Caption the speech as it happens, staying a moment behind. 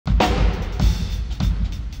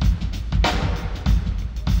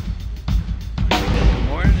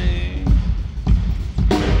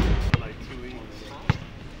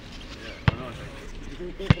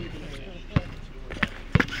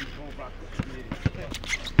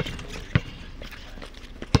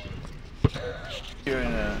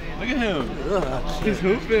Look at him. He's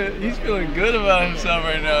hooping. He's feeling good about himself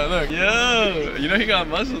right now. Look. Yo. You know he got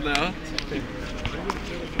muscle now.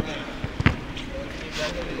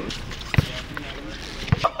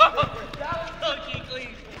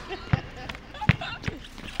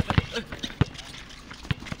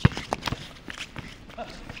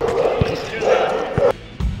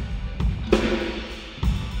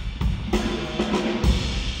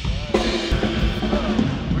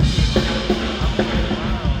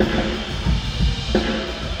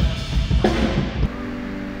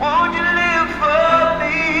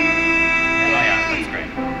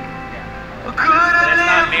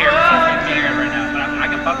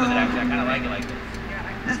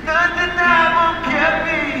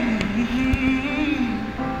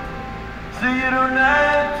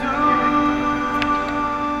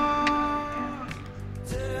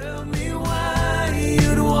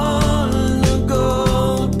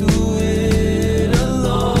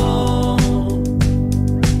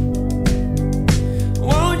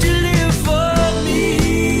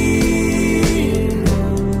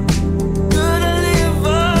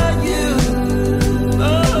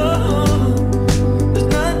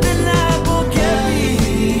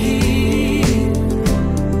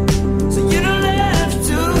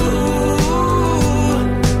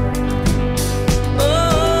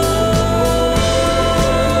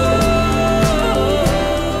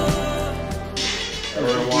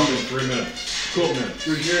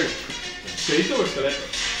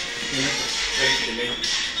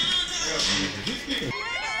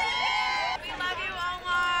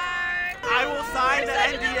 I will sign the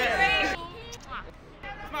NDA.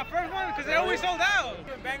 It's my first one because they always sold out. I've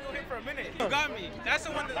been banging him for a minute. You got me. That's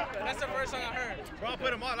the one. That's the first song I heard. Bro, I'll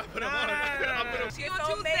put him on. I'll put him on. It's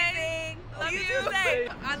so amazing. Love you.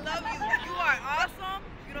 I love you. You are awesome.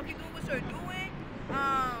 You know, keep doing what you're doing.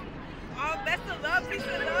 All best of love, peace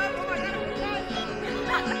and love. Oh my God.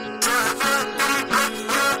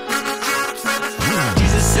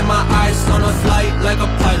 Jesus in my eyes on a flight like a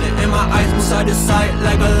pilot, and my eyes beside the sight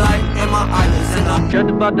like a light in my eyelids. And I dreamt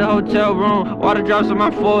about the hotel room, water drops on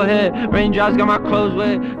my forehead, raindrops got my clothes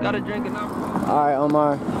wet, got a drink and I'm... Alright,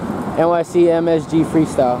 Omar, NYC MSG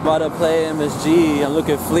freestyle. About to play MSG, I'm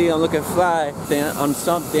looking flea, I'm looking fly. Then on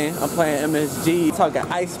something, I'm playing MSG. Talking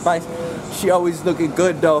Ice Spice, she always looking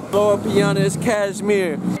good though. Blow up piano is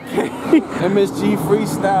Cashmere. MSG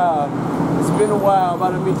freestyle. It's been a while,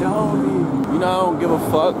 about to meet the homie. You know, I don't give a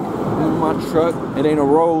fuck. This is my truck. It ain't a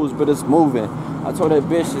Rose, but it's moving. I told that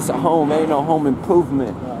bitch it's a home, ain't no home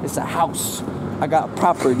improvement. It's a house. I got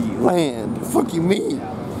property, land. The fuck you mean?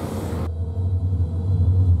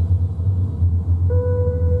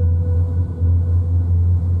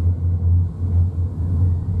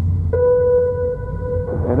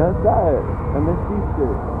 And that's that. MSG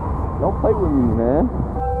shit. Don't play with me, man.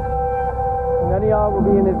 None of y'all will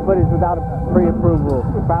be in this footage without a pre-approval.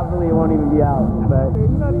 Probably it won't even be out, but you're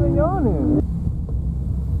not even yawning.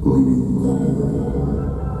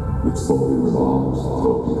 Exploding bombs,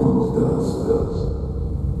 hope becomes dust.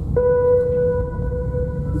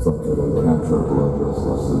 If I could capture blood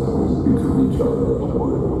vessels that was between each other, I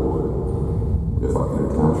would. If I could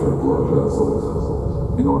capture blood vessels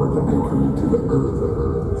in order to anchor you to the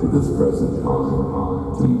earth, to this present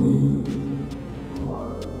time, to me.